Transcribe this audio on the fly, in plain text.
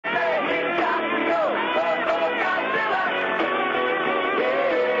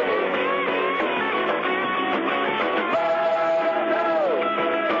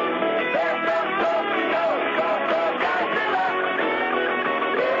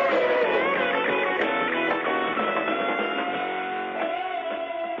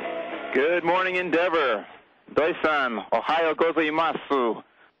Good morning, Endeavor. Doi-san, ohayo gozaimasu.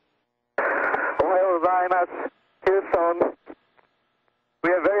 Ohayo gozaimasu. Houston. We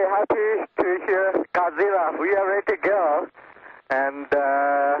are very happy to hear Godzilla. We are ready to go. And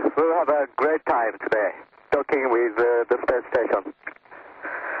we'll have a great time today talking with the space station.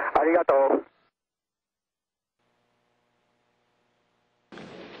 Arigato.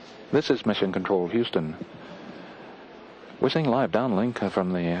 This is Mission Control Houston. We're seeing live downlink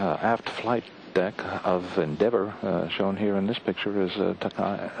from the aft flight deck of Endeavour. Shown here in this picture is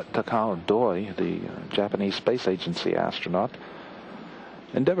Takao Doi, the Japanese Space Agency astronaut.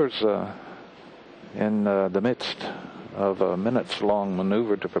 Endeavour's in the midst of a minutes-long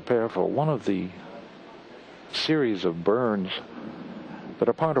maneuver to prepare for one of the series of burns that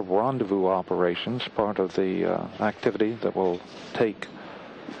are part of rendezvous operations, part of the activity that will take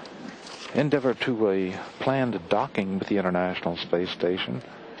Endeavour to a planned docking with the International Space Station.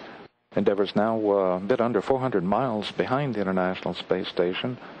 Endeavour's now a bit under 400 miles behind the International Space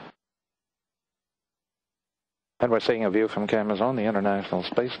Station. And we're seeing a view from cameras on the International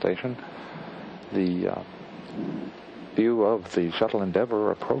Space Station. The view of the shuttle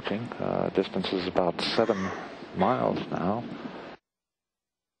Endeavour approaching. Distance is about 7 miles now.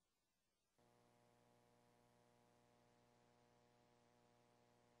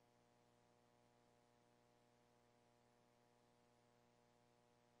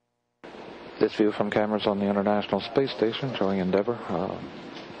 This view from cameras on the International Space Station showing Endeavour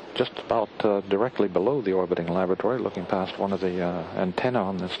just about directly below the orbiting laboratory, looking past one of the antennae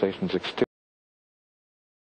on the station's exterior.